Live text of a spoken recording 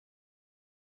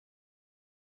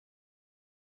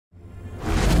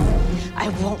I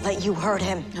won't let you hurt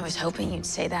him. I was hoping you'd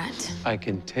say that. I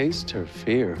can taste her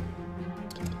fear.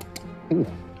 Ooh,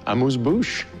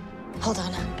 amuse-bouche. Hold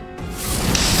on.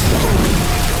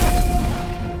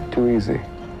 Too easy.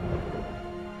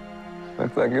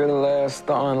 Looks like you're the last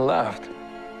Thawne left.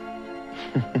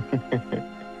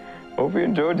 Hope you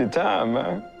enjoyed your time,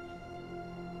 man.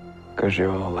 Because you're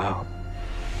all out.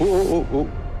 Whoa.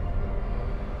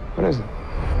 What is it?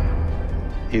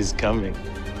 He's coming.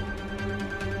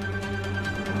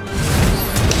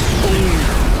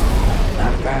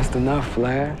 Not fast enough,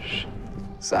 Flash.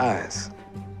 Size.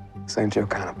 This ain't your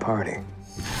kind of party.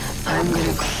 I'm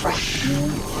gonna crush you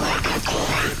like a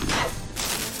grape.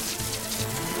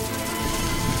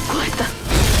 What the?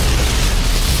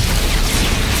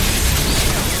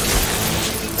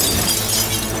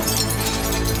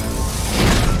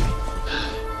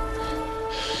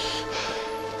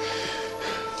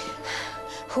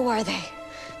 Who are they?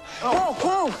 Oh.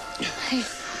 Whoa!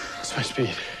 It's my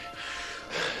speed.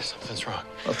 Something's wrong.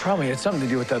 Well, probably had something to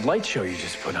do with that light show you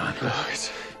just put on. No,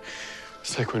 it's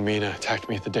like when Meena attacked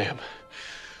me at the dam.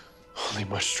 Only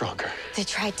much stronger. They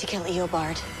tried to kill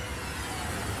Eobard.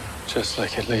 Just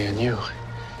like Italy and you.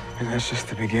 And that's just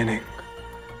the beginning.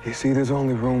 You see, there's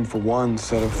only room for one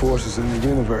set of forces in the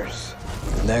universe.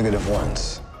 The negative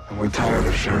ones. And we're tired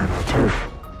of sharing our turf.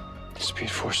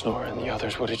 Speed Force Nora and the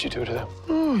others, what did you do to them?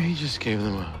 Oh, he just gave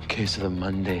them a case of the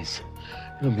Mondays.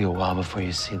 It'll be a while before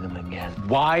you see them again.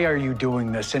 Why are you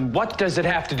doing this, and what does it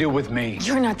have to do with me?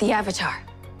 You're not the Avatar.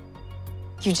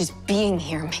 You just being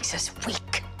here makes us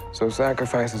weak. So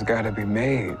sacrifices gotta be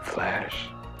made, Flash.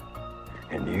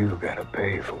 And you gotta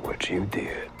pay for what you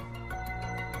did.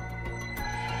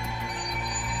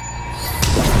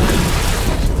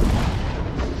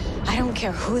 I don't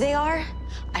care who they are.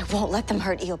 I won't let them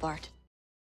hurt Eobard.